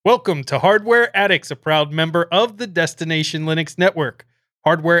Welcome to Hardware Addicts, a proud member of the Destination Linux Network.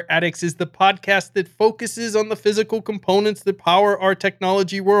 Hardware Addicts is the podcast that focuses on the physical components that power our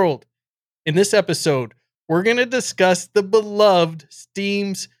technology world. In this episode, we're going to discuss the beloved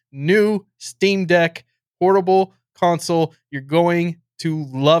Steam's new Steam Deck portable console. You're going to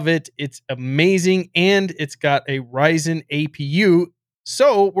love it. It's amazing, and it's got a Ryzen APU.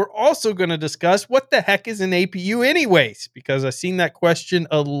 So we're also going to discuss what the heck is an APU anyways, because I've seen that question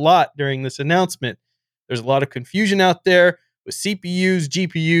a lot during this announcement. There's a lot of confusion out there with CPUs,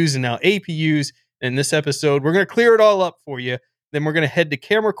 GPUs, and now APUs. In this episode, we're going to clear it all up for you. Then we're going to head to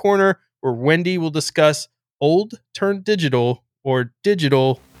Camera Corner, where Wendy will discuss old turned digital or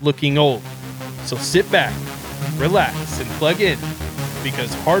digital looking old. So sit back, relax, and plug in,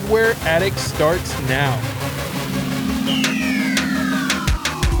 because Hardware Addict starts now.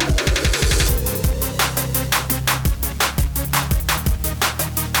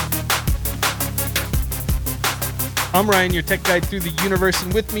 I'm Ryan, your tech guide through the universe,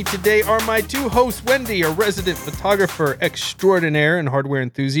 and with me today are my two hosts, Wendy, a resident photographer extraordinaire and hardware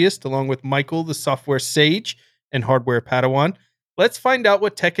enthusiast, along with Michael, the software sage and hardware padawan. Let's find out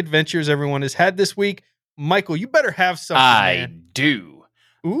what tech adventures everyone has had this week. Michael, you better have something, man. Do.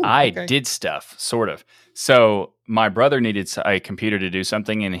 Ooh, I okay. did stuff, sort of. So my brother needed a computer to do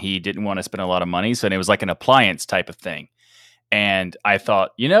something, and he didn't want to spend a lot of money, so it was like an appliance type of thing. And I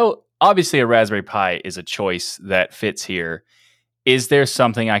thought, obviously a Raspberry Pi is a choice that fits here. Is there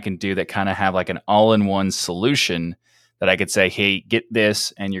something I can do that kind of have like an all-in-one solution that I could say, hey, get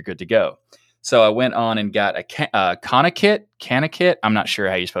this and you're good to go? So I went on and got a CanaKit. I'm not sure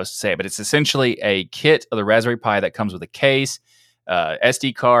how you're supposed to say it, but it's essentially a kit of the Raspberry Pi that comes with a case,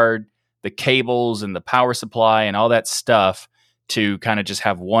 SD card, the cables and the power supply and all that stuff to kind of just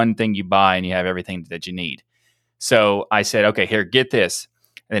have one thing you buy and you have everything that you need. So I said, okay, here, get this.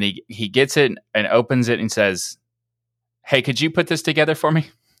 And then he gets it and opens it and says, hey, could you put this together for me?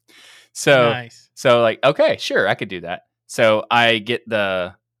 Nice. So like, okay, sure, I could do that. So I get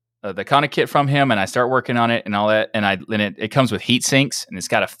the CanaKit from him and I start working on it and all that. And it comes with heat sinks and it's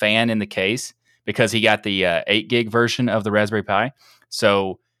got a fan in the case because he got the 8 gig version of the Raspberry Pi.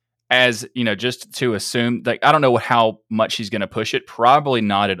 So as just to assume, like, I don't know how much he's going to push it. Probably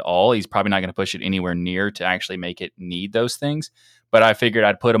not at all. He's probably not going to push it anywhere near to actually make it need those things. But I figured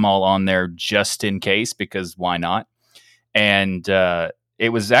I'd put them all on there just in case, because why not? And it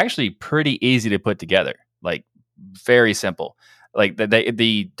was actually pretty easy to put together, like very simple. Like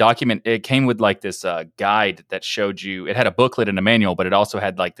the document, it came with like this guide that showed you, it had a booklet and a manual, but it also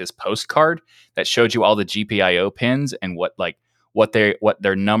had like this postcard that showed you all the GPIO pins and what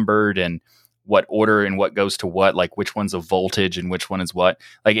they're numbered and what order and what goes to what, like which one's a voltage and which one is what.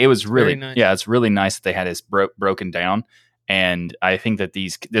 Like it was really nice. Yeah, it's really nice that they had this broken down. And I think that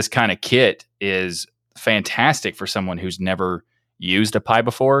this kind of kit is fantastic for someone who's never used a Pi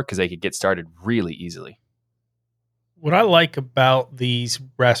before, because they could get started really easily. What I like about these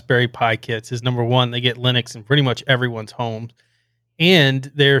Raspberry Pi kits is, number one, they get Linux in pretty much everyone's home, and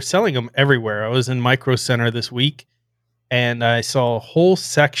they're selling them everywhere. I was in Micro Center this week, and I saw a whole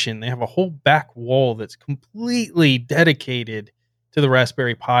section. They have a whole back wall that's completely dedicated to the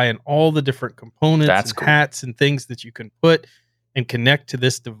Raspberry Pi and all the different components and cool. hats and things that you can put and connect to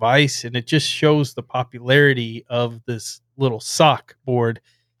this device. And it just shows the popularity of this little sock board.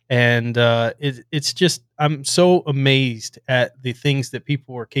 And it's just, I'm so amazed at the things that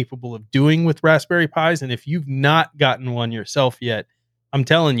people are capable of doing with Raspberry Pis. And if you've not gotten one yourself yet, I'm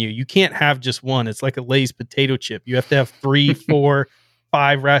telling you, you can't have just one. It's like a Lay's potato chip. You have to have 3, 4,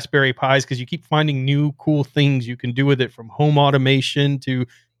 5 Raspberry Pis, because you keep finding new cool things you can do with it, from home automation to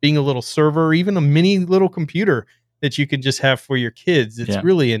being a little server, or even a mini little computer that you can just have for your kids. It's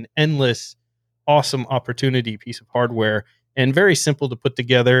really an endless, awesome opportunity piece of hardware, and very simple to put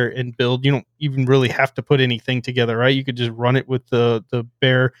together and build. You don't even really have to put anything together, right? You could just run it with the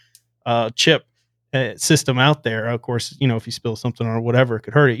bare chip system out there. Of course, if you spill something or whatever, it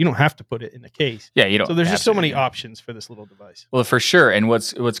could hurt it. You don't have to put it in the case. Yeah, you don't. So there's just so many options for this little device. Well, for sure. And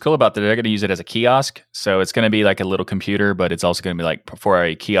what's cool about that, they're going to use it as a kiosk. So it's going to be like a little computer, but it's also going to be like for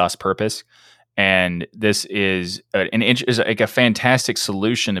a kiosk purpose. And this is is like a fantastic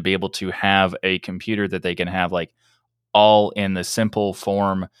solution to be able to have a computer that they can have like all in the simple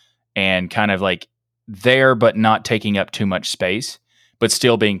form and kind of like there, but not taking up too much space, but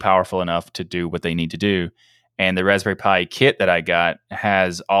still being powerful enough to do what they need to do. And the Raspberry Pi kit that I got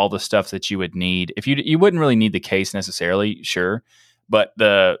has all the stuff that you would need. If you wouldn't really need the case necessarily, sure, but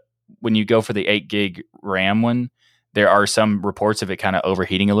when you go for the 8 gig RAM one, there are some reports of it kind of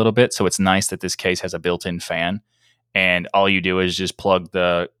overheating a little bit. So it's nice that this case has a built-in fan. and all you do is just plug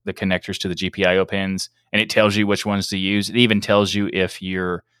the connectors to the GPIO pins, and it tells you which ones to use. It even tells you if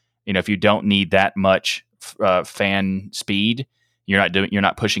if you don't need that much fan speed, you're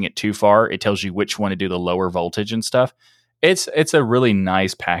not pushing it too far. It tells you which one to do the lower voltage and stuff. It's a really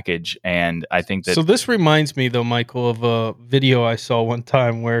nice package, and I think that. So this reminds me, though, Michael, of a video I saw one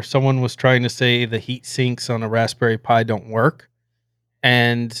time where someone was trying to say the heat sinks on a Raspberry Pi don't work,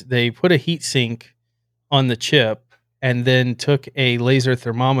 and they put a heat sink on the chip and then took a laser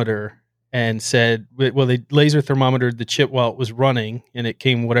thermometer and said, well, they laser thermometered the chip while it was running, and it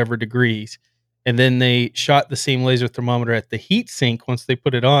came whatever degrees, and then they shot the same laser thermometer at the heat sink once they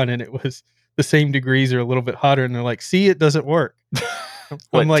put it on, and it was the same degrees or a little bit hotter, and they're like, see, it doesn't work.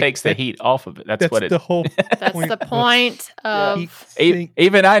 Well, it takes the heat off of it. That's what the whole That's point the point of...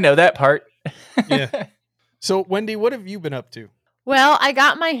 Even I know that part. Yeah. So, Wendy, what have you been up to? Well, I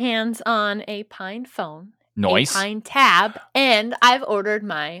got my hands on a Pine phone, Nice. a Pine tab, and I've ordered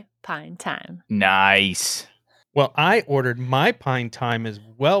my Pine Time. Nice. Well, I ordered my Pine Time as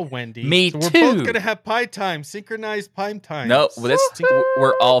well, Wendy. Me so too. We're both going to have Pine Time, synchronized Pine Time. No, well,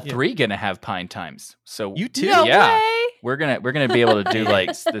 we're all three gonna have Pine Times. So you too. No yeah, way. we're gonna be able to do like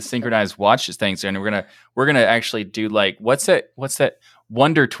the synchronized watches things, and we're gonna actually do like what's that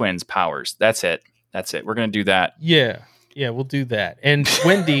Wonder Twins powers. That's it. We're gonna do that. Yeah, we'll do that. And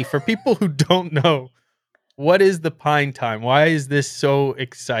Wendy, for people who don't know, what is the Pine Time? Why is this so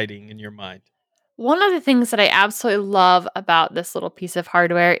exciting in your mind? One of the things that I absolutely love about this little piece of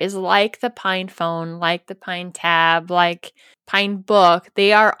hardware is, like the Pine phone, like the Pine tab, like Pine book,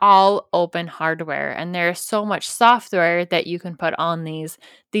 they are all open hardware, and there's so much software that you can put on these.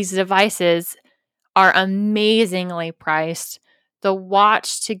 These devices are amazingly priced. The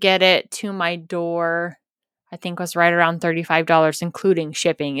watch, to get it to my door, I think was right around $35, including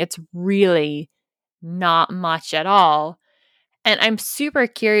shipping. It's really not much at all. And I'm super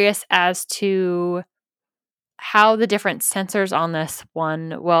curious as to how the different sensors on this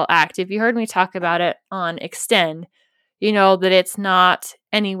one will act. If you heard me talk about it on Extend, you know that it's not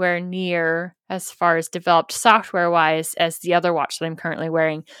anywhere near as far as developed software-wise as the other watch that I'm currently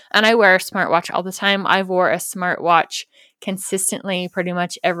wearing. And I wear a smartwatch all the time. I've wore a smartwatch consistently pretty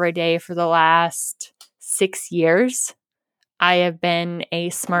much every day for the last 6 years. I have been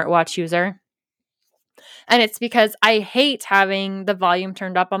a smartwatch user. And it's because I hate having the volume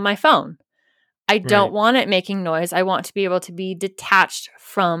turned up on my phone. I don't want it making noise. I want to be able to be detached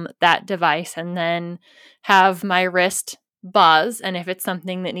from that device and then have my wrist buzz. And if it's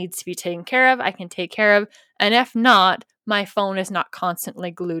something that needs to be taken care of, I can take care of. And if not, my phone is not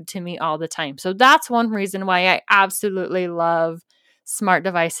constantly glued to me all the time. So that's one reason why I absolutely love smart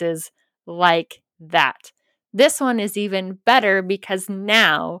devices like that. This one is even better because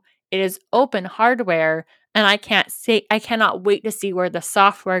now it is open hardware, and I cannot wait to see where the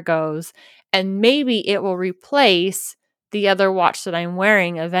software goes, and maybe it will replace the other watch that I'm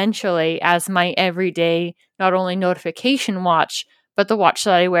wearing eventually as my everyday, not only notification watch, but the watch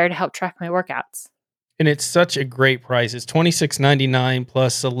that I wear to help track my workouts. And it's such a great price. It's $26.99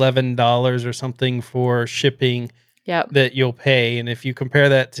 plus $11 or something for shipping. Yep. That you'll pay. And if you compare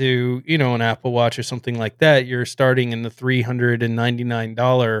that to, an Apple Watch or something like that, you're starting in the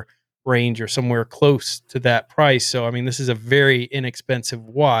 $399 range or somewhere close to that price. So, I mean, this is a very inexpensive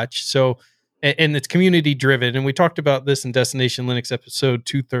watch. So, and it's community driven. And we talked about this in Destination Linux episode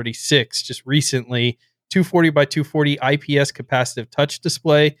 236 just recently. 240 by 240 IPS capacitive touch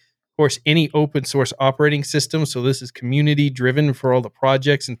display. Of course, any open source operating system. So this is community driven for all the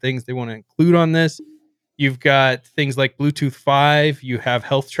projects and things they want to include on this. You've got things like Bluetooth 5. You have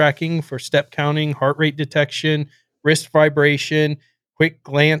health tracking for step counting, heart rate detection, wrist vibration, quick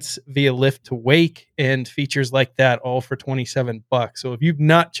glance via lift to wake, and features like that, all for $27. So if you've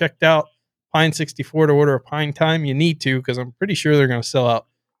not checked out Pine 64 to order a Pine Time, you need to, because I'm pretty sure they're going to sell out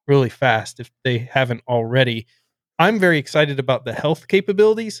really fast if they haven't already. I'm very excited about the health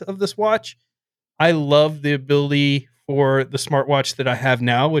capabilities of this watch. I love the ability for the smartwatch that I have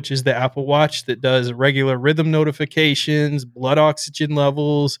now, which is the Apple Watch, that does regular rhythm notifications, blood oxygen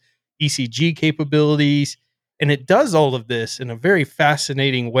levels, ECG capabilities. And it does all of this in a very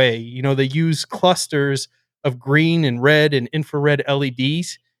fascinating way. They use clusters of green and red and infrared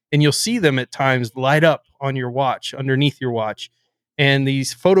LEDs, and you'll see them at times light up on your watch, underneath your watch. And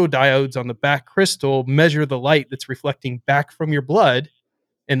these photodiodes on the back crystal measure the light that's reflecting back from your blood.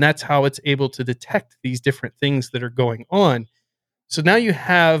 And that's how it's able to detect these different things that are going on. So now you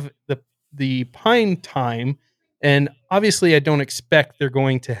have the Pine Time, and obviously I don't expect they're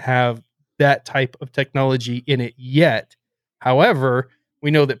going to have that type of technology in it yet. However,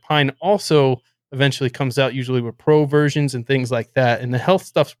 we know that Pine also eventually comes out, usually with pro versions and things like that. And the health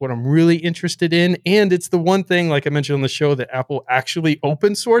stuff's what I'm really interested in. And it's the one thing, like I mentioned on the show, that Apple actually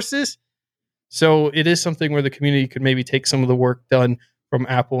open sources. So it is something where the community could maybe take some of the work done from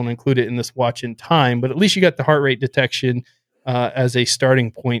Apple and include it in this watch in time. But at least you got the heart rate detection as a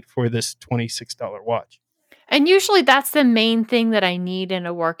starting point for this $26 watch. And usually that's the main thing that I need in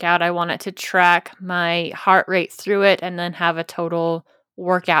a workout. I want it to track my heart rate through it and then have a total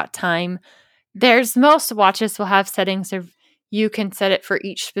workout time. Most watches will have settings of you can set it for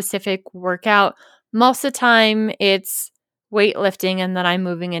each specific workout. Most of the time it's weightlifting and then I'm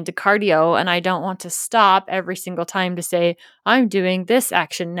moving into cardio, and I don't want to stop every single time to say, I'm doing this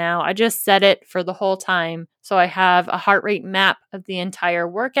action now. I just set it for the whole time. So I have a heart rate map of the entire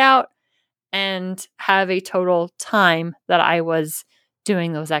workout and have a total time that I was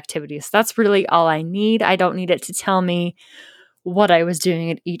doing those activities. That's really all I need. I don't need it to tell me what I was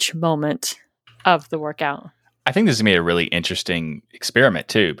doing at each moment of the workout. I think this is going to be a really interesting experiment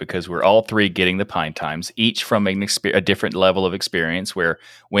too, because we're all three getting the Pine Times, each from a different level of experience. Where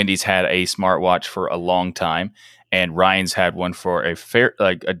Wendy's had a smartwatch for a long time, and Ryan's had one for a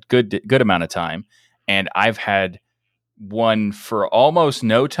good amount of time, and I've had one for almost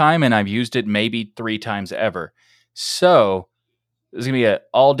no time, and I've used it maybe 3 times ever. So there's going to be an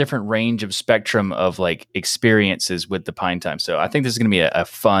all different range of spectrum of like experiences with the Pine Time. So I think this is going to be a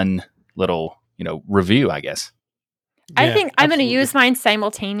fun little, review, I guess. I think I'm going to use mine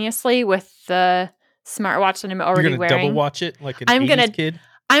simultaneously with the smartwatch that I'm already You're wearing. Double watch it like an 80s kid?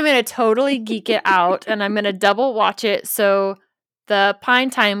 I'm going to totally geek it out, and I'm going to double watch it. So the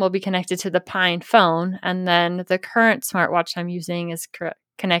Pine Time will be connected to the Pine phone, and then the current smartwatch I'm using is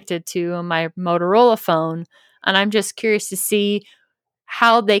connected to my Motorola phone. And I'm just curious to see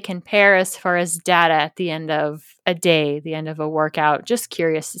how they compare as far as data at the end of a day, the end of a workout. Just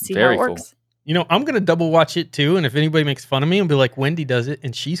curious to see how it works. I'm going to double watch it too. And if anybody makes fun of me, I'll be like, Wendy does it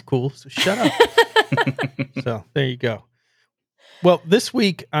and she's cool. So shut up. So there you go. Well, this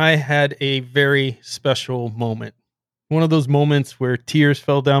week I had a very special moment. One of those moments where tears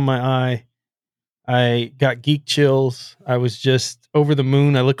fell down my eye. I got geek chills. I was just over the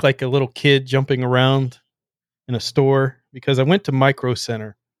moon. I looked like a little kid jumping around in a store because I went to Micro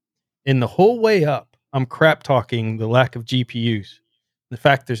Center, and the whole way up, I'm crap talking the lack of GPUs. The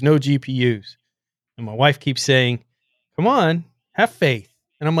fact there's no GPUs. And my wife keeps saying, come on, have faith.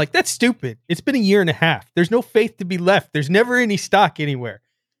 And I'm like, that's stupid. It's been a year and a half. There's no faith to be left. There's never any stock anywhere.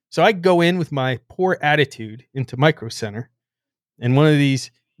 So I go in with my poor attitude into Micro Center, and one of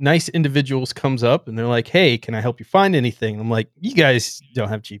these nice individuals comes up and they're like, hey, can I help you find anything? I'm like, you guys don't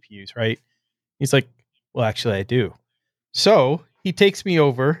have GPUs, right? He's like, well, actually I do. So he takes me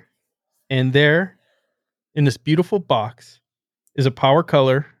over, and there in this beautiful box is a Power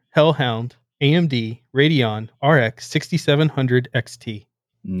Color Hellhound AMD Radeon RX 6700 XT.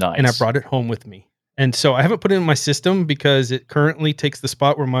 Nice. And I brought it home with me. And so I haven't put it in my system because it currently takes the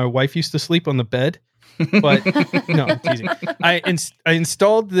spot where my wife used to sleep on the bed. But no, I'm teasing. I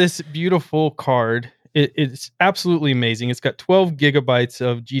installed this beautiful card. It's absolutely amazing. It's got 12 gigabytes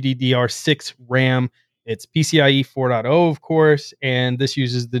of GDDR6 RAM. It's PCIe 4.0, of course, and this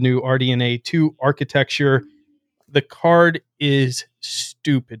uses the new RDNA 2 architecture. The card is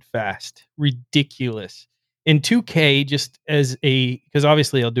stupid fast, ridiculous. In 2K, just as because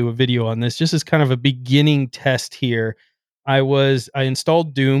obviously I'll do a video on this, just as kind of a beginning test here, I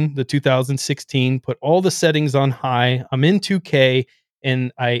installed Doom, the 2016, put all the settings on high. I'm in 2K,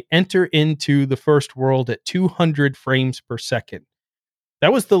 and I enter into the first world at 200 frames per second.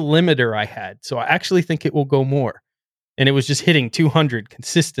 That was the limiter I had, so I actually think it will go more. And it was just hitting 200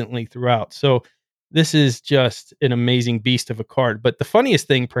 consistently throughout. So this is just an amazing beast of a card. But the funniest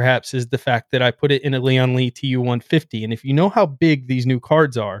thing, perhaps, is the fact that I put it in a Lian Li TU-150. And if you know how big these new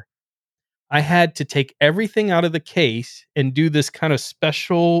cards are, I had to take everything out of the case and do this kind of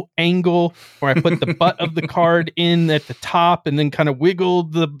special angle where I put the butt of the card in at the top and then kind of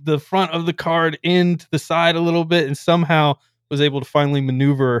wiggled the front of the card into the side a little bit, and somehow was able to finally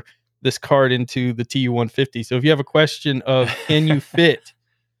maneuver this card into the TU-150. So if you have a question of can you fit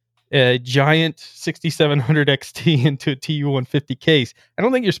a giant 6700 XT into a TU-150 case, I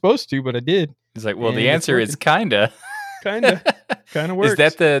don't think you're supposed to, but I did. He's like, well, the answer is kinda. Kinda works.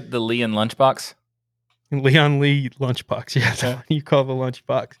 Is that the Lian lunchbox? Lian Li lunchbox, yeah, that's what you call the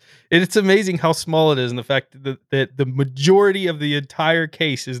lunchbox. It's amazing how small it is, and the fact that the majority of the entire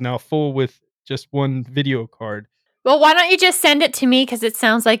case is now full with just one video card. Well, why don't you just send it to me? Because it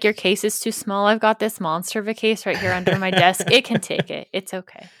sounds like your case is too small. I've got this monster of a case right here under my desk. It can take it. It's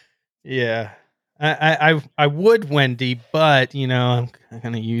okay. Yeah, I would, Wendy, but I'm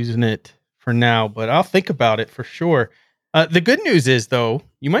kind of using it for now, but I'll think about it for sure. The good news is, though,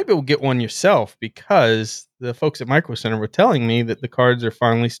 you might be able to get one yourself because the folks at Micro Center were telling me that the cards are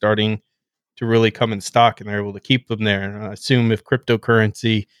finally starting to really come in stock and they're able to keep them there. And I assume if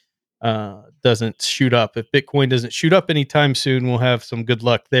cryptocurrency doesn't shoot up, if Bitcoin doesn't shoot up anytime soon, we'll have some good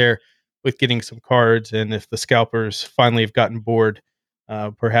luck there with getting some cards. And if the scalpers finally have gotten bored,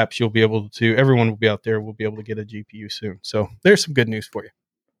 perhaps you'll be able to, everyone will be out there, will be able to get a GPU soon. So there's some good news for you.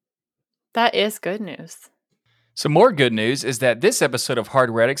 That is good news. Some more good news is that this episode of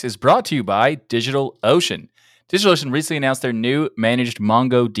Hardware Addicts is brought to you by DigitalOcean. DigitalOcean recently announced their new managed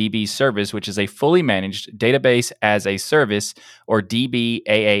MongoDB service, which is a fully managed database as a service, or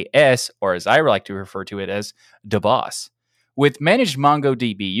DBaaS, or as I like to refer to it as DBaaS. With managed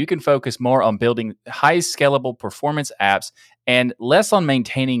MongoDB, you can focus more on building high scalable performance apps and less on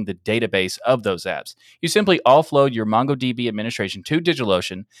maintaining the database of those apps. You simply offload your MongoDB administration to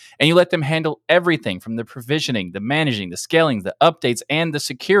DigitalOcean, and you let them handle everything from the provisioning, the managing, the scaling, the updates, and the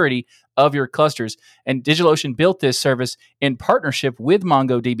security of your clusters. And DigitalOcean built this service in partnership with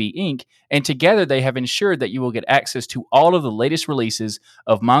MongoDB Inc., and together they have ensured that you will get access to all of the latest releases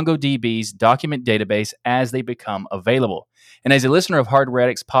of MongoDB's document database as they become available. And as a listener of Hardware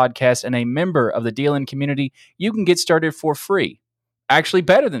Addicts podcast and a member of the DLN community, you can get started for free. Actually,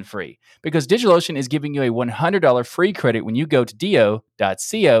 better than free, because DigitalOcean is giving you a $100 free credit when you go to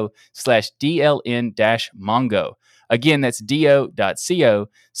do.co/DLN-Mongo. Again, that's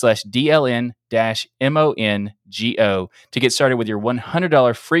do.co/DLN-MONGO to get started with your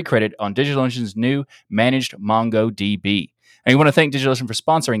 $100 free credit on DigitalOcean's new managed MongoDB. And we want to thank DigitalOcean for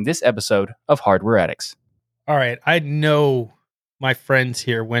sponsoring this episode of Hardware Addicts. All right. I know my friends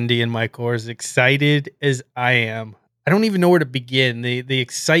here, Wendy and Michael, are as excited as I am. I don't even know where to begin. The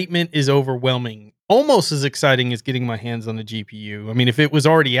excitement is overwhelming. Almost as exciting as getting my hands on the GPU. I mean, if it was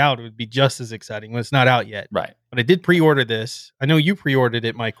already out, it would be just as exciting. Well, it's not out yet. Right. But I did pre-order this. I know you pre-ordered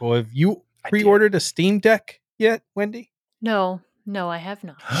it, Michael. Have you pre-ordered a Steam Deck yet, Wendy? No, I have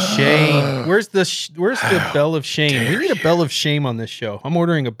not. Shame. Where's the bell of shame? We need a bell of shame on this show. I'm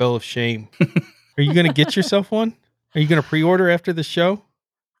ordering a bell of shame. Are you going to get yourself one? Are you going to pre-order after the show?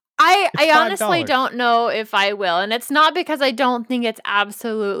 I honestly don't know if I will. And it's not because I don't think it's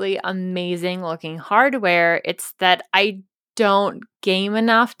absolutely amazing looking hardware. It's that I don't game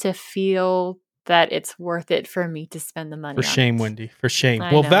enough to feel that it's worth it for me to spend the money on. For shame, Wendy. For shame.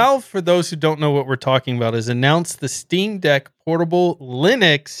 I Well, know. Valve, for those who don't know what we're talking about, has announced the Steam Deck portable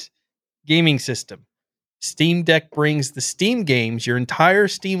Linux gaming system. Steam Deck brings the Steam games, your entire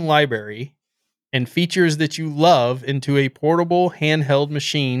Steam library, and features that you love into a portable handheld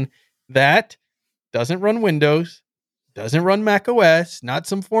machine that doesn't run Windows, doesn't run Mac OS, not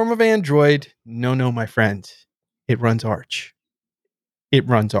some form of Android. No, my friends. It runs Arch. It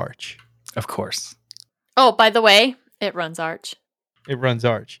runs Arch. Of course. Oh, by the way, it runs Arch. It runs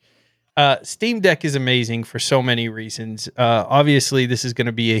Arch. Steam Deck is amazing for so many reasons. Obviously, this is going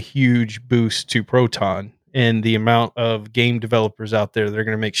to be a huge boost to Proton and the amount of game developers out there. They're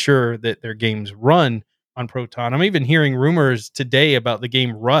going to make sure that their games run on Proton. I'm even hearing rumors today about the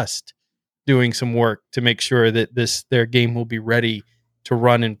game Rust doing some work to make sure that their game will be ready to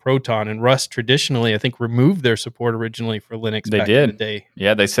run in Proton. And Rust traditionally, I think, removed their support originally for Linux. They back did. in the day.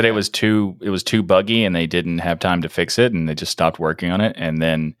 Yeah, they said it was too buggy and they didn't have time to fix it and they just stopped working on it. And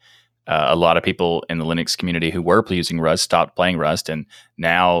then a lot of people in the Linux community who were using Rust stopped playing Rust, and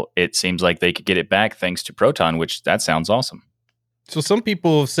now it seems like they could get it back thanks to Proton, which that sounds awesome. So some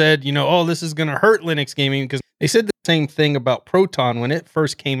people have said, oh, this is going to hurt Linux gaming, because they said the same thing about Proton when it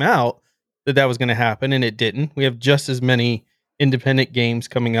first came out, that was going to happen, and it didn't. We have just as many independent games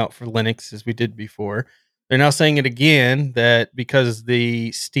coming out for Linux as we did before. They're now saying it again, that because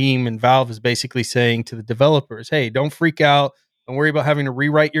the Steam and Valve is basically saying to the developers, hey, don't freak out. Don't worry about having to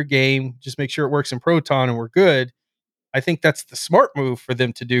rewrite your game. Just make sure it works in Proton and we're good. I think that's the smart move for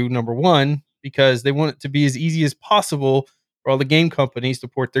them to do, number one, because they want it to be as easy as possible for all the game companies to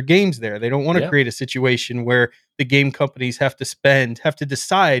port their games there. They don't want to create a situation where the game companies have to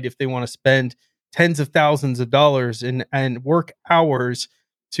decide if they want to spend tens of thousands of dollars and work hours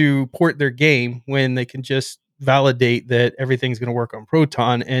to port their game when they can just validate that everything's going to work on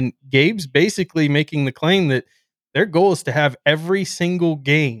Proton. And Gabe's basically making the claim that their goal is to have every single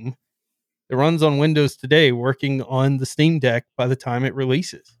game that runs on Windows today working on the Steam Deck by the time it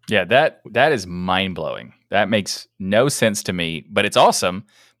releases. Yeah, that is mind-blowing. That makes no sense to me, but it's awesome.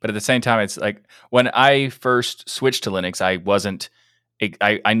 But at the same time, it's like when I first switched to Linux, I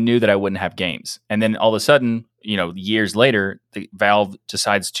knew that I wouldn't have games. And then all of a sudden, years later, the Valve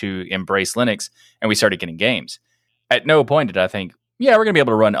decides to embrace Linux and we started getting games. At no point did I think, yeah, we're going to be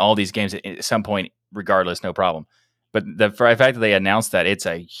able to run all these games at some point, regardless, no problem. But the fact that they announced that, it's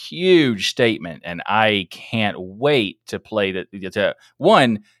a huge statement, and I can't wait to play to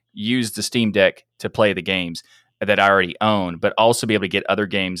use the Steam Deck to play the games that I already own, but also be able to get other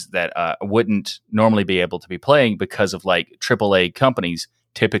games that wouldn't normally be able to be playing because of like AAA companies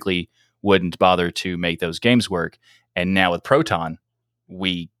typically wouldn't bother to make those games work. And now with Proton,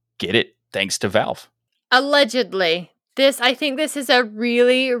 we get it thanks to Valve. Allegedly. I think this is a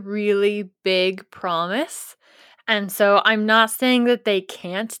really, really big promise. And so I'm not saying that they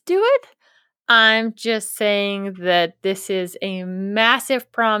can't do it. I'm just saying that this is a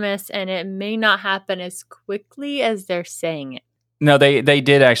massive promise and it may not happen as quickly as they're saying it. No, they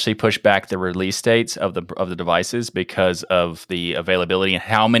did actually push back the release dates of the devices because of the availability and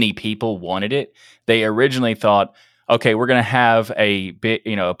how many people wanted it. They originally thought, okay, we're going to have a bit,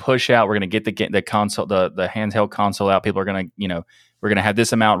 a push out. We're going to get the console, the handheld console out. People are going to, we're going to have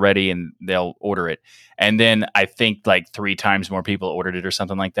this amount ready and they'll order it. And then I think like 3 times more people ordered it or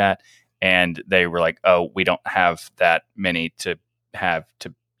something like that. And they were like, oh, we don't have that many to have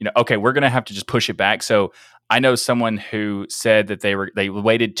to, okay, we're going to have to just push it back. So I know someone who said that they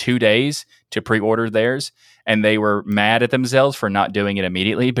waited 2 days to pre-order theirs, and they were mad at themselves for not doing it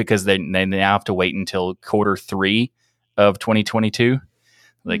immediately because they now have to wait until Q3 of 2022.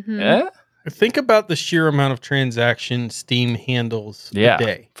 Like, Think about the sheer amount of transactions Steam handles a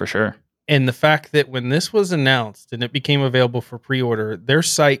day. For sure. And the fact that when this was announced and it became available for pre-order, their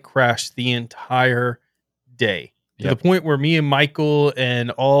site crashed the entire day to the point where me and Michael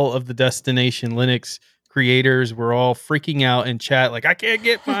and all of the Destination Linux creators were all freaking out in chat. Like, I can't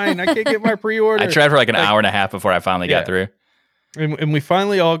get mine. I can't get my pre-order. I tried for like an hour and a half before I finally got through. And we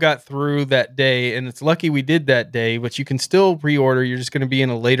finally all got through that day, and it's lucky we did that day, but you can still pre-order. You're just going to be in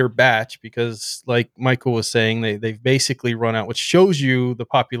a later batch because, like Michael was saying, they've basically run out, which shows you the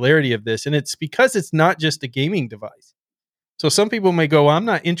popularity of this. And it's because it's not just a gaming device. So some people may go, well, I'm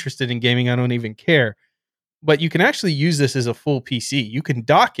not interested in gaming. I don't even care. But you can actually use this as a full PC. You can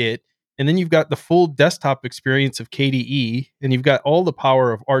dock it, and then you've got the full desktop experience of KDE, and you've got all the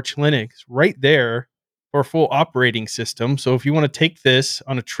power of Arch Linux right there for a full operating system. So if you want to take this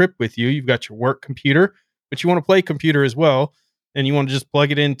on a trip with you, you've got your work computer, but you want to play computer as well, and you want to just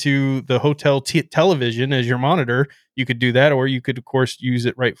plug it into the hotel television as your monitor, you could do that. Or you could, of course, use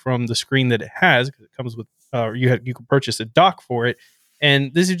it right from the screen that it has, because it comes with, you can purchase a dock for it.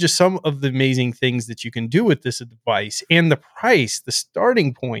 And this is just some of the amazing things that you can do with this device. And the price, the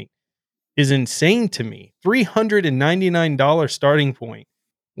starting point, is insane to me. $399 starting point.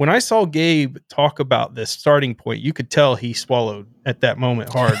 When I saw Gabe talk about this starting point, you could tell he swallowed at that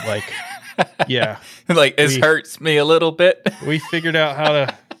moment hard. Like, yeah. Like, this hurts me a little bit. We figured out how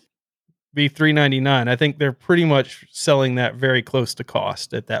to be $399. I think they're pretty much selling that very close to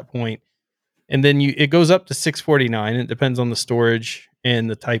cost at that point. And then it goes up to $649. It depends on the storage and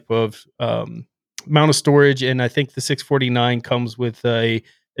the type of amount of storage. And I think the $649 comes with a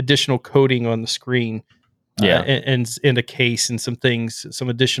additional coating on the screen. And a case and some things, some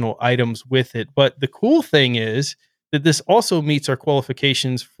additional items with it. But the cool thing is that this also meets our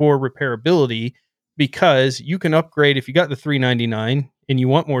qualifications for repairability, because you can upgrade. If you got the $399 and you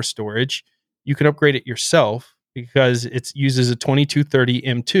want more storage, you can upgrade it yourself, because it uses a 2230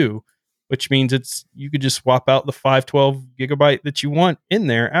 M2, which means you could just swap out the 512 gigabyte that you want in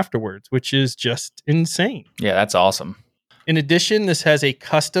there afterwards, which is just insane. Yeah, that's awesome. In addition, this has a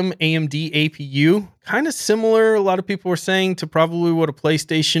custom AMD APU, kind of similar, a lot of people were saying, to probably what a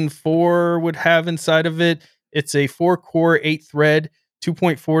PlayStation 4 would have inside of it. It's a 4-core, 8-thread,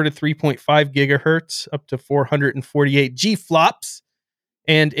 2.4 to 3.5 gigahertz, up to 448 G-flops,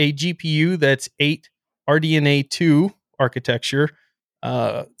 and a GPU that's 8 RDNA 2 architecture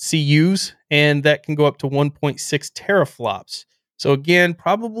CUs, and that can go up to 1.6 teraflops. So again,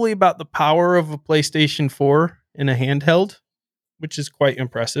 probably about the power of a PlayStation 4 in a handheld, which is quite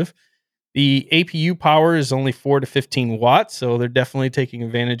impressive. The APU power is only 4 to 15 watts, so they're definitely taking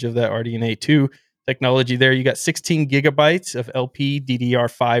advantage of that RDNA 2 technology there. You got 16 gigabytes of LP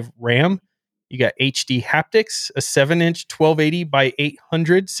DDR5 RAM. You got HD haptics, a 7-inch 1280 by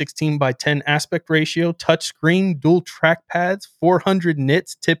 800, 16 by 10 aspect ratio, touchscreen, dual trackpads, 400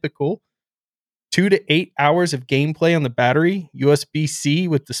 nits typical, 2 to 8 hours of gameplay on the battery, USB-C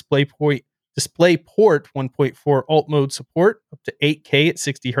with DisplayPort 1.4 alt mode support, up to 8K at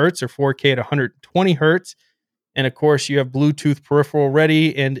 60 hertz or 4K at 120 hertz. And of course, you have Bluetooth peripheral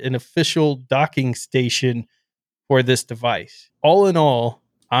ready and an official docking station for this device. All in all,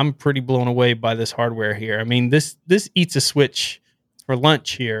 I'm pretty blown away by this hardware here. I mean, this eats a Switch for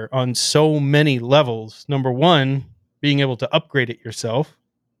lunch here on so many levels. Number one, being able to upgrade it yourself.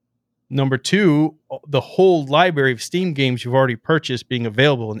 Number two, the whole library of Steam games you've already purchased being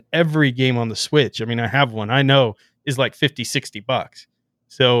available in every game on the Switch. I mean, I have one I know is like $50-$60.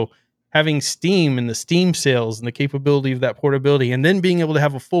 So having Steam and the Steam sales and the capability of that portability, and then being able to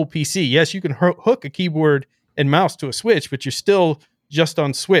have a full PC. Yes, you can hook a keyboard and mouse to a Switch, but you're still just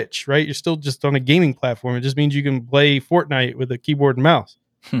on Switch, right? You're still just on a gaming platform. It just means you can play Fortnite with a keyboard and mouse.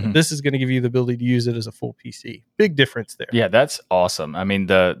 This is going to give you the ability to use it as a full PC. Big difference there. Yeah, that's awesome. I mean,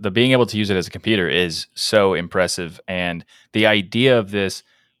 the being able to use it as a computer is so impressive. And the idea of this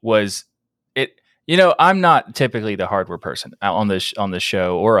was it. You know, I'm not typically the hardware person on this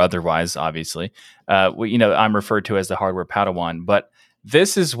show or otherwise. Obviously, I'm referred to as the hardware Padawan. But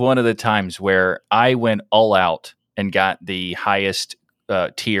this is one of the times where I went all out and got the highest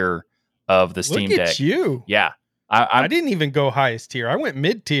tier of the Steam Deck. Look at you! Yeah. I didn't even go highest tier. I went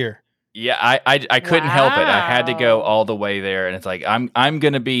mid tier. Yeah, I couldn't help it. I had to go all the way there, and it's like I'm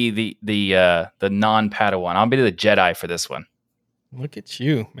gonna be the non-Padawan. I'll be the Jedi for this one. Look at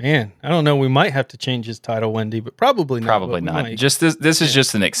you, man. I don't know. We might have to change his title, Wendy, but probably not. Probably not. Just this is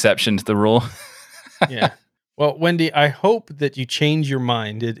just an exception to the rule. Yeah. Well, Wendy, I hope that you change your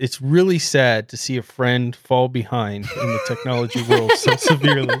mind. It's really sad to see a friend fall behind in the technology world so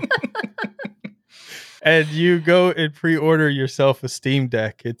severely. And you go and pre-order yourself a Steam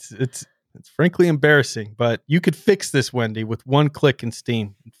Deck. It's frankly embarrassing, but you could fix this, Wendy, with one click in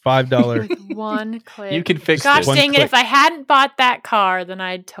Steam. $5. With one click. You can fix Gosh this. dang it! If I hadn't bought that car, then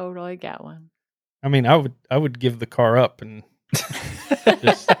I'd totally get one. I mean, I would give the car up and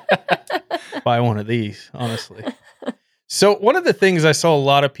just buy one of these, honestly. So one of the things I saw a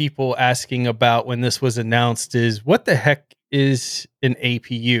lot of people asking about when this was announced is, what the heck is an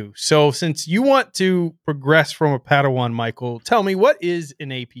APU? So since you want to progress from a Padawan, Michael, tell me, what is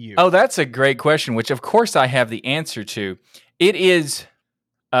an APU? Oh, that's a great question, which of course I have the answer to. It is,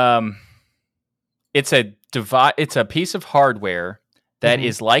 it's a piece of hardware that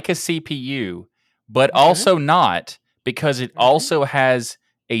is like a CPU, but also not, because it also has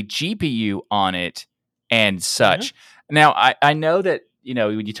a GPU on it and such. Now, I know that,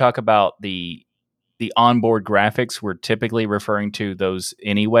 when you talk about the onboard graphics, we're typically referring to those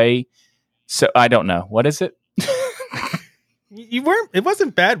anyway. So I don't know. What is it? It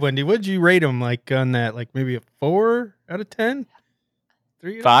wasn't bad, Wendy. What did you rate them like on that? Like maybe a 4 out of 10?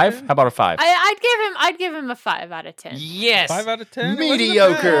 3 5? How about a 5? I'd give him a 5 out of 10. Yes. 5 out of 10?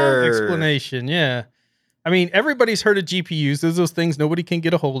 Mediocre. Explanation, yeah. I mean, everybody's heard of GPUs. There's those things nobody can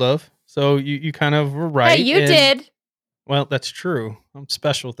get a hold of. So you kind of were right. Hey, you did. Well, that's true. I'm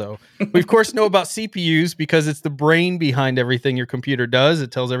special, though. We, of course, know about CPUs because it's the brain behind everything your computer does.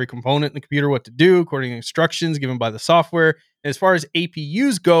 It tells every component in the computer what to do according to instructions given by the software. And as far as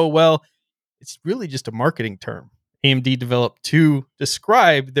APUs go, well, it's really just a marketing term. AMD developed to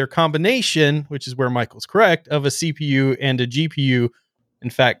describe their combination, which is where Michael's correct, of a CPU and a GPU.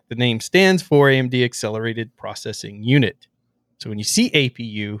 In fact, the name stands for AMD Accelerated Processing Unit. So when you see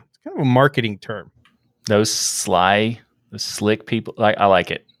APU, it's kind of a marketing term. Those slick people, I like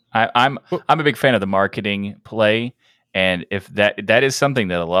it. I'm a big fan of the marketing play, and if that is something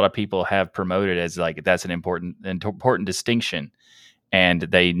that a lot of people have promoted as like that's an important distinction, and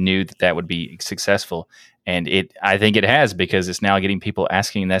they knew that would be successful, and I think it has, because it's now getting people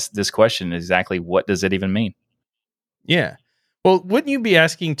asking this question, exactly what does it even mean? Yeah. Well, wouldn't you be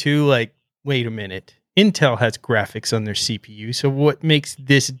asking too, like, wait a minute, Intel has graphics on their CPU, so what makes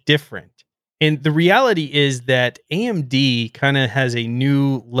this different? And the reality is that AMD kind of has a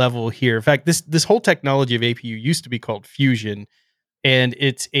new level here. In fact, this whole technology of APU used to be called Fusion, and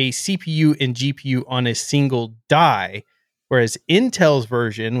it's a CPU and GPU on a single die, whereas Intel's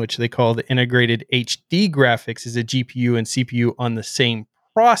version, which they call the integrated HD graphics, is a GPU and CPU on the same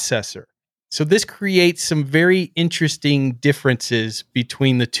processor. So this creates some very interesting differences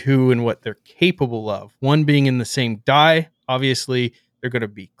between the two and what they're capable of. One being in the same die, obviously they're going to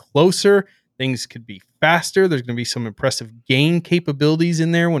be closer. Things could be faster. There's going to be some impressive gain capabilities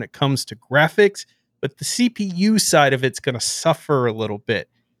in there when it comes to graphics, but the CPU side of it's going to suffer a little bit.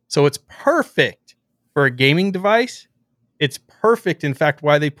 So it's perfect for a gaming device. It's perfect, in fact,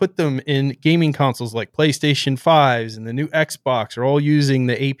 why they put them in gaming consoles like PlayStation 5s and the new Xbox are all using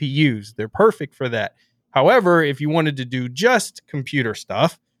the APUs. They're perfect for that. However, if you wanted to do just computer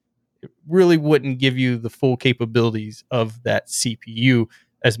stuff, it really wouldn't give you the full capabilities of that CPU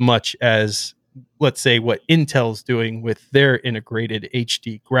as much as, let's say, what Intel's doing with their integrated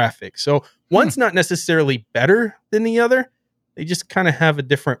HD graphics. So one's not necessarily better than the other. They just kind of have a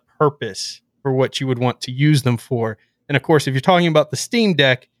different purpose for what you would want to use them for. And of course, if you're talking about the Steam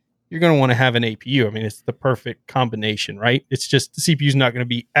Deck, you're going to want to have an APU. I mean, it's the perfect combination, right? It's just the CPU is not going to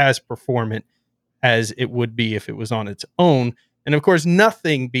be as performant as it would be if it was on its own. And of course,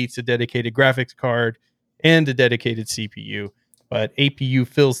 nothing beats a dedicated graphics card and a dedicated CPU. But APU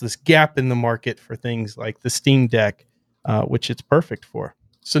fills this gap in the market for things like the Steam Deck, which it's perfect for.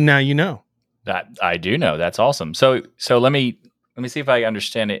 So now you know. That I do know. That's awesome. So let me see if I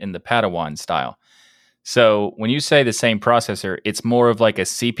understand it in the Padawan style. So when you say the same processor, it's more of like a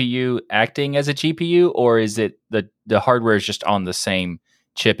CPU acting as a GPU, or is it the hardware is just on the same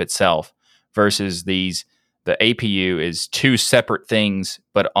chip itself versus the APU is two separate things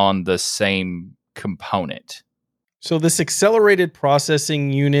but on the same component? So this accelerated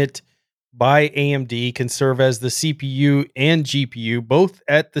processing unit by AMD can serve as the CPU and GPU both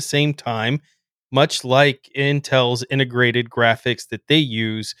at the same time, much like Intel's integrated graphics that they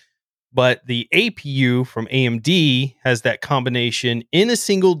use. But the APU from AMD has that combination in a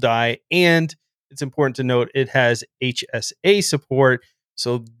single die, and it's important to note it has HSA support.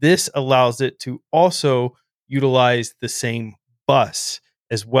 So this allows it to also utilize the same bus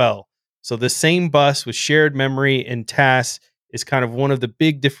as well. So the same bus with shared memory and tasks is kind of one of the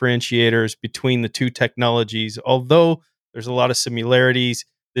big differentiators between the two technologies. Although there's a lot of similarities,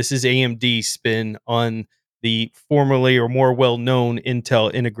 this is AMD's spin on the formerly or more well-known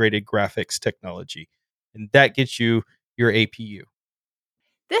Intel integrated graphics technology. And that gets you your APU.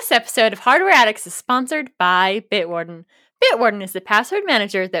 This episode of Hardware Addicts is sponsored by Bitwarden. Bitwarden is the password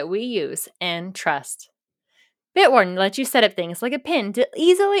manager that we use and trust. Bitwarden lets you set up things like a PIN to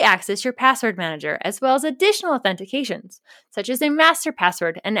easily access your password manager, as well as additional authentications, such as a master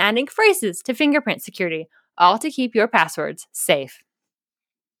password and adding phrases to fingerprint security, all to keep your passwords safe.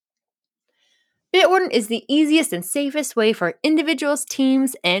 Bitwarden is the easiest and safest way for individuals,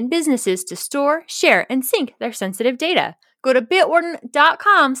 teams, and businesses to store, share, and sync their sensitive data. Go to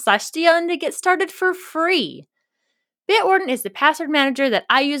bitwarden.com/DLN to get started for free. Bitwarden is the password manager that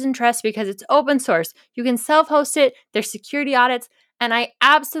I use and trust because it's open source. You can self-host it, there's security audits, and I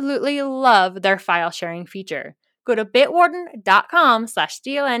absolutely love their file sharing feature. Go to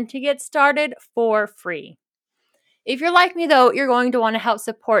bitwarden.com/DLN to get started for free. If you're like me, though, you're going to want to help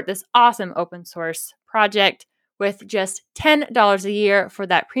support this awesome open source project with just $10 a year for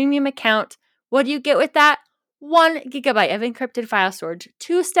that premium account. What do you get with that? 1 gigabyte of encrypted file storage,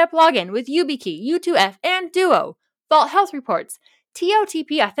 2-step login with YubiKey, U2F, and Duo, Vault Health Reports,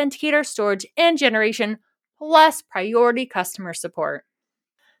 TOTP Authenticator storage and generation, plus priority customer support.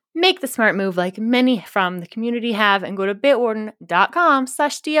 Make the smart move like many from the community have and go to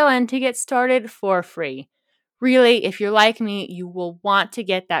bitwarden.com/DLN to get started for free. Really, if you're like me, you will want to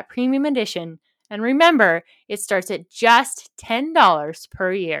get that premium edition. And remember, it starts at just $10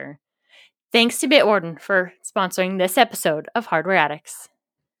 per year. Thanks to Bitwarden for sponsoring this episode of Hardware Addicts.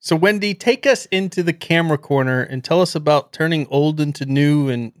 So Wendy, take us into the camera corner and tell us about turning old into new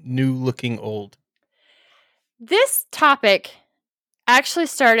and new looking old. This topic actually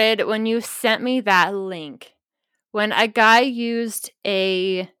started when you sent me that link. When a guy used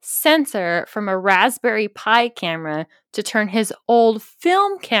a sensor from a Raspberry Pi camera to turn his old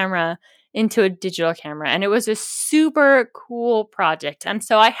film camera into a digital camera. And it was a super cool project. And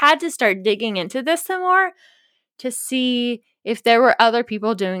so I had to start digging into this some more to see if there were other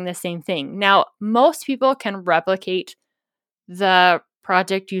people doing the same thing. Now, most people can replicate the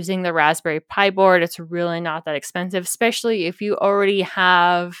project using the Raspberry Pi board. It's really not that expensive, especially if you already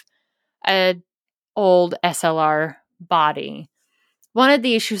have an old SLR body. One of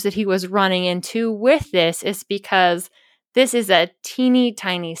the issues that he was running into with this is because this is a teeny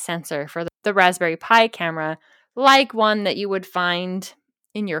tiny sensor for the Raspberry Pi camera, like one that you would find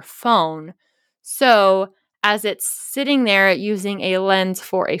in your phone. So as it's sitting there using a lens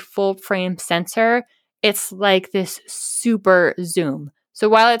for a full frame sensor, it's like this super zoom. So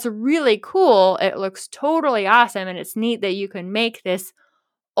while it's really cool, it looks totally awesome, and it's neat that you can make this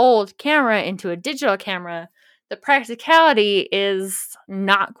old camera into a digital camera. The practicality is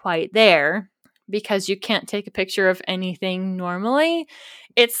not quite there because you can't take a picture of anything normally.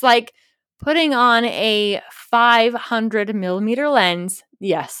 It's like putting on a 500 millimeter lens.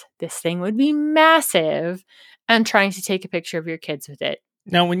 Yes, this thing would be massive, and trying to take a picture of your kids with it.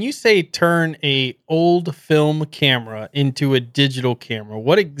 Now, when you say turn a old film camera into a digital camera,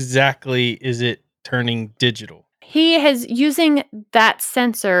 what exactly is it turning digital? He is using that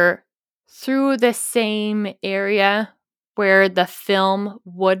sensor through the same area where the film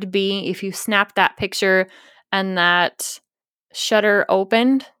would be if you snapped that picture and that shutter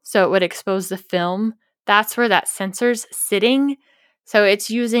opened, so it would expose the film. That's where that sensor's sitting. So it's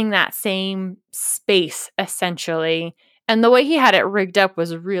using that same space, essentially. And the way he had it rigged up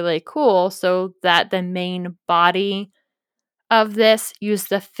was really cool, so that the main body of this used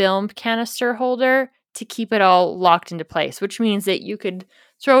the film canister holder to keep it all locked into place, which means that you could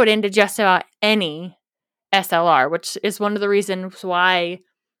throw it into just about any SLR, which is one of the reasons why,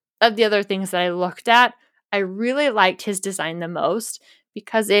 of the other things that I looked at, I really liked his design the most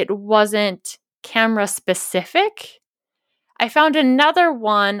because it wasn't camera specific. I found another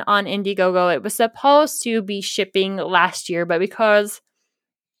one on Indiegogo. It was supposed to be shipping last year, but because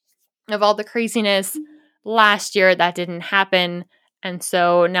of all the craziness last year, that didn't happen. And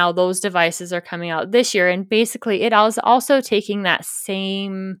so now those devices are coming out this year. And basically, it is also taking that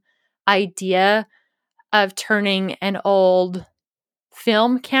same idea of turning an old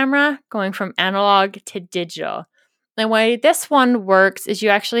film camera, going from analog to digital. The way this one works is you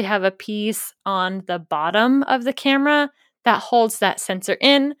actually have a piece on the bottom of the camera that holds that sensor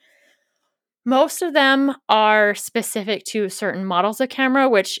in. Most of them are specific to certain models of camera,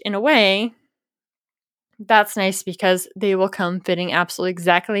 which in a way, that's nice because they will come fitting absolutely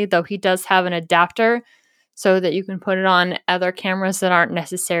exactly, though he does have an adapter so that you can put it on other cameras that aren't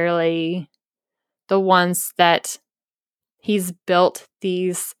necessarily the ones that he's built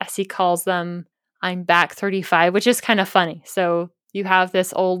these, as he calls them, I'm back 35, which is kind of funny. So you have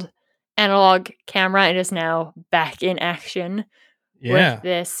this old analog camera. It is now back in action with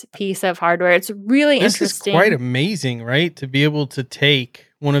this piece of hardware. It's really interesting. This is quite amazing, right? To be able to take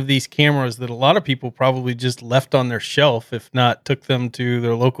one of these cameras that a lot of people probably just left on their shelf, if not took them to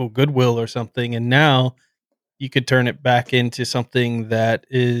their local Goodwill or something. And now you could turn it back into something that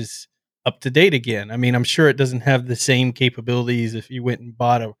is up to date again. I mean, I'm sure it doesn't have the same capabilities if you went and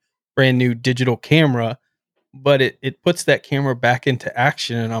bought a brand new digital camera, but it puts that camera back into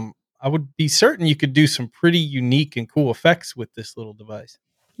action. And I would be certain you could do some pretty unique and cool effects with this little device.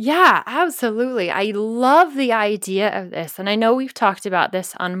 Yeah, absolutely. I love the idea of this. And I know we've talked about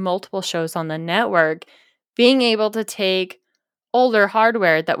this on multiple shows on the network, being able to take older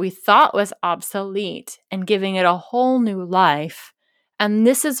hardware that we thought was obsolete and giving it a whole new life. And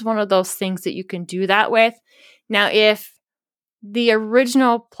this is one of those things that you can do that with. Now, if the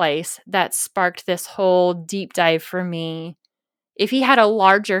original place that sparked this whole deep dive for me, if he had a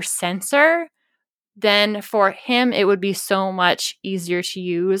larger sensor, then for him it would be so much easier to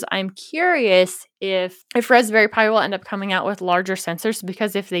use. I'm curious if Raspberry Pi will end up coming out with larger sensors,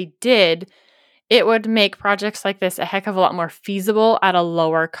 because if they did, it would make projects like this a heck of a lot more feasible at a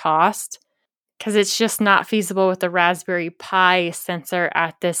lower cost, because it's just not feasible with the Raspberry Pi sensor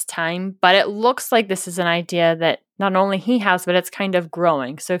at this time. But it looks like this is an idea that not only he has, but it's kind of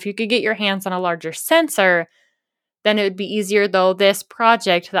growing. So if you could get your hands on a larger sensor, then it would be easier. Though this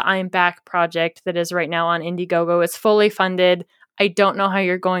project, the I'm Back project that is right now on Indiegogo, is fully funded. I don't know how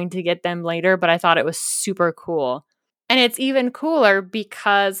you're going to get them later, but I thought it was super cool. And it's even cooler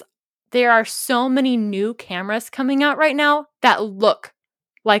because there are so many new cameras coming out right now that look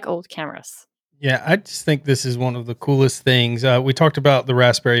like old cameras. Yeah, I just think this is one of the coolest things. We talked about the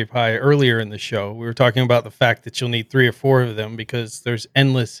Raspberry Pi earlier in the show. We were talking about the fact that you'll need 3 or 4 of them because there's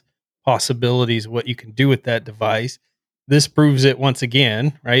endless possibilities of what you can do with that device. This proves it once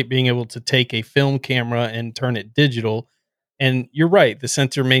again, right? Being able to take a film camera and turn it digital. And you're right, the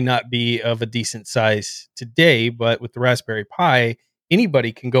sensor may not be of a decent size today, but with the Raspberry Pi,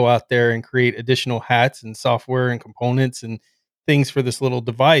 anybody can go out there and create additional hats and software and components and things for this little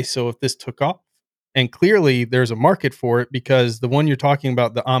device. So if this took off, and clearly there's a market for it, because the one you're talking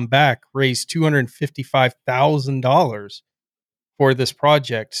about, the I'm Back, raised $255,000 for this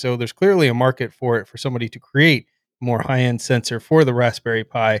project. So there's clearly a market for it, for somebody to create a more high-end sensor for the Raspberry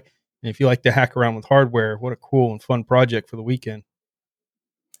Pi. And if you like to hack around with hardware, what a cool and fun project for the weekend.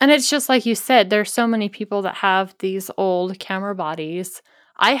 And it's just like you said, there's so many people that have these old camera bodies.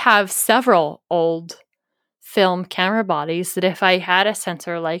 I have several old film camera bodies that if I had a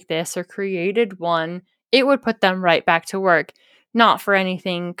sensor like this or created one, it would put them right back to work. Not for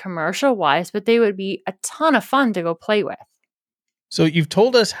anything commercial wise, but they would be a ton of fun to go play with. So you've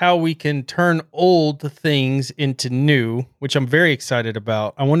told us how we can turn old things into new, which I'm very excited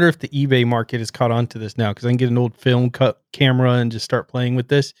about. I wonder if the eBay market has caught on to this now, because I can get an old film camera and just start playing with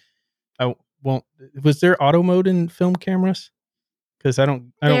this. I won't. Was there auto mode in film cameras? Because I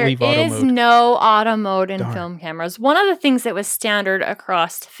don't leave auto mode. There is no auto mode in film cameras. One of the things that was standard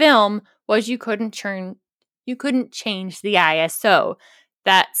across film was you couldn't change the ISO.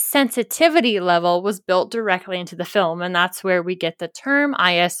 That sensitivity level was built directly into the film, and that's where we get the term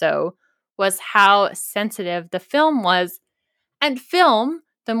ISO, was how sensitive the film was. And film,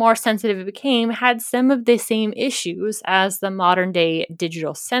 the more sensitive it became, had some of the same issues as the modern day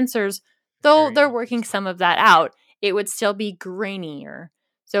digital sensors, though they're working some of that out. it would still be grainier.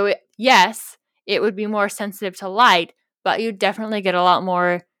 So yes, it would be more sensitive to light, but you'd definitely get a lot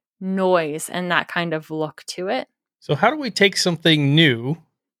more noise and that kind of look to it. So how do we take something new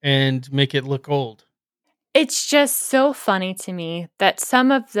and make it look old? It's just so funny to me that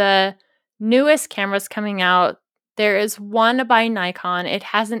some of the newest cameras coming out, there is one by Nikon. It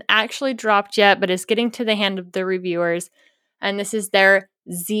hasn't actually dropped yet, but is getting to the hand of the reviewers. And this is their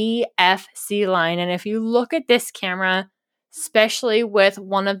ZFC line. And if you look at this camera, especially with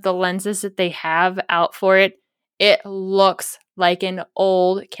one of the lenses that they have out for it, it looks like an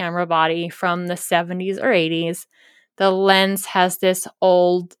old camera body from the 70s or 80s. The lens has this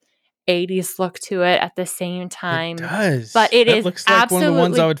old 80s look to it at the same time. It does. But it is looks like absolutely one of the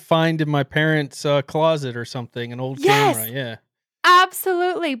ones I would find in my parents' closet or something, an old camera. Yeah.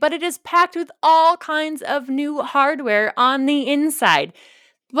 Absolutely. But it is packed with all kinds of new hardware on the inside.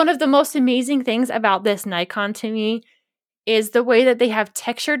 One of the most amazing things about this Nikon to me is the way that they have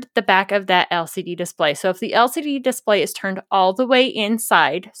textured the back of that LCD display. So if the LCD display is turned all the way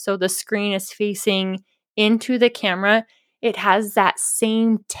inside, so the screen is facing into the camera, it has that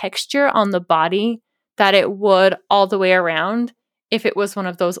same texture on the body that it would all the way around if it was one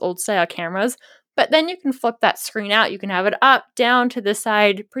of those old style cameras. But then you can flip that screen out. You can have it up, down, to the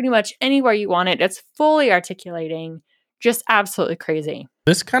side, pretty much anywhere you want it. It's fully articulating. Just absolutely crazy.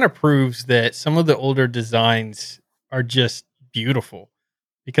 This kind of proves that some of the older designs are just beautiful.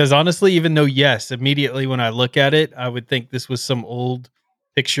 Because honestly, even though, yes, immediately when I look at it, I would think this was some old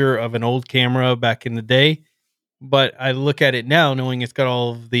picture of an old camera back in the day. But I look at it now knowing it's got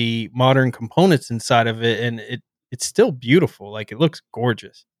all of the modern components inside of it, and it's still beautiful. Like, it looks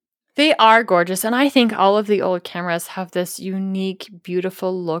gorgeous. They are gorgeous, and I think all of the old cameras have this unique,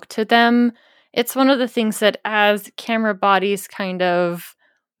 beautiful look to them. It's one of the things that as camera bodies kind of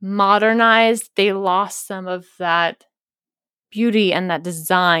modernized, they lost some of that beauty and that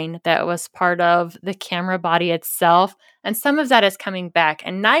design that was part of the camera body itself. And some of that is coming back.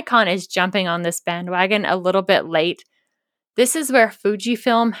 And Nikon is jumping on this bandwagon a little bit late. This is where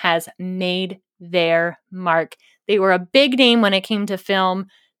Fujifilm has made their mark. They were a big name when it came to film.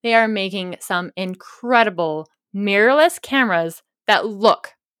 They are making some incredible mirrorless cameras that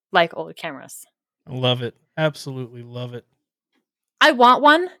look like old cameras. I love it. Absolutely love it. I want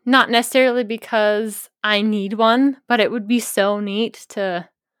one, not necessarily because I need one, but it would be so neat to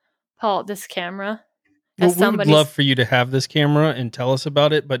pull out this camera. Well, we would love for you to have this camera and tell us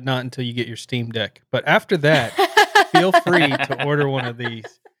about it, but not until you get your Steam Deck. But after that, feel free to order one of these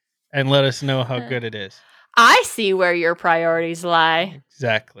and let us know how good it is. I see where your priorities lie.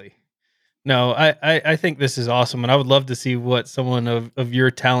 Exactly. No, I think this is awesome, and I would love to see what someone of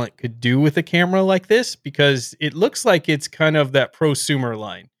your talent could do with a camera like this, because it looks like it's kind of that prosumer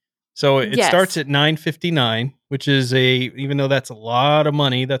line. So it starts at $959, which is even though that's a lot of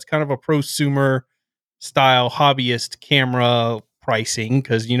money, that's kind of a prosumer style hobbyist camera pricing,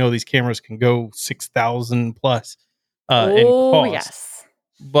 because these cameras can go $6,000 plus in cost. Yes.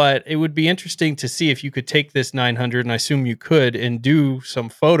 But it would be interesting to see if you could take this 900, and I assume you could, and do some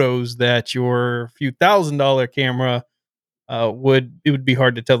photos that your few $1,000 camera it would be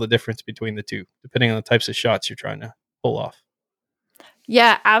hard to tell the difference between the two, depending on the types of shots you're trying to pull off.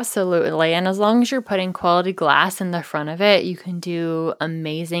 Yeah, absolutely. And as long as you're putting quality glass in the front of it, you can do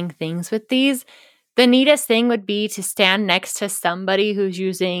amazing things with these. The neatest thing would be to stand next to somebody who's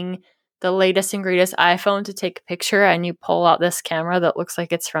using the latest and greatest iPhone to take a picture, and you pull out this camera that looks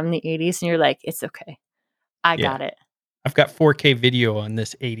like it's from the 80s, and you're like, it's okay. I got it. I've got 4K video on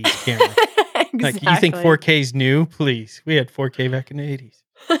this 80s camera. Exactly. Like, you think 4K is new? Please. We had 4K back in the 80s.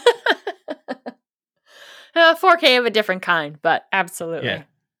 4K of a different kind, but absolutely. Yeah,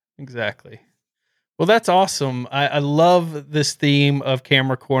 exactly. Well, that's awesome. I love this theme of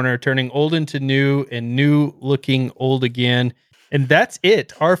Camera Corner, turning old into new and new looking old again. And that's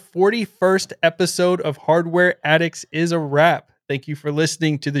it. Our 41st episode of Hardware Addicts is a wrap. Thank you for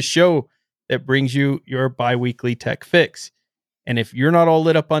listening to the show that brings you your bi-weekly tech fix. And if you're not all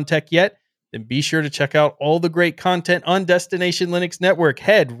lit up on tech yet, then be sure to check out all the great content on Destination Linux Network.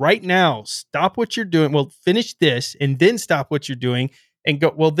 Head right now, stop what you're doing. Well, finish this and then stop what you're doing and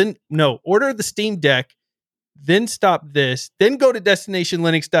go. Well, then, no, order the Steam Deck, then stop this, then go to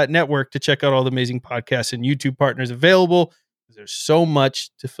destinationlinux.network to check out all the amazing podcasts and YouTube partners available. There's so much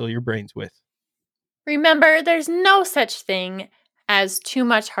to fill your brains with. Remember, there's no such thing as too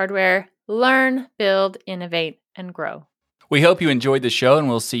much hardware. Learn, build, innovate, and grow. We hope you enjoyed the show, and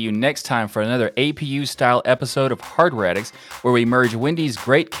we'll see you next time for another APU-style episode of Hardware Addicts, where we merge Wendy's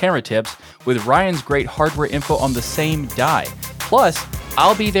great camera tips with Ryan's great hardware info on the same die. Plus,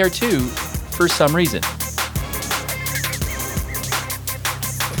 I'll be there too, for some reason.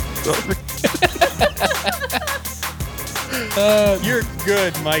 You're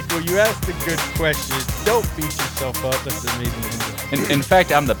good, Michael. You asked a good question. Don't beat yourself up. That's amazing. In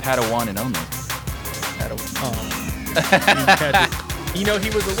fact, I'm the Padawan and only. You know, he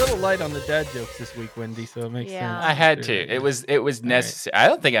was a little light on the dad jokes this week, Wendy, so it makes sense. I had to. It was necessary. Right. I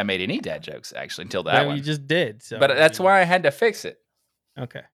don't think I made any dad jokes, actually, until that one. You just did. So but that's why I had to fix it. Okay.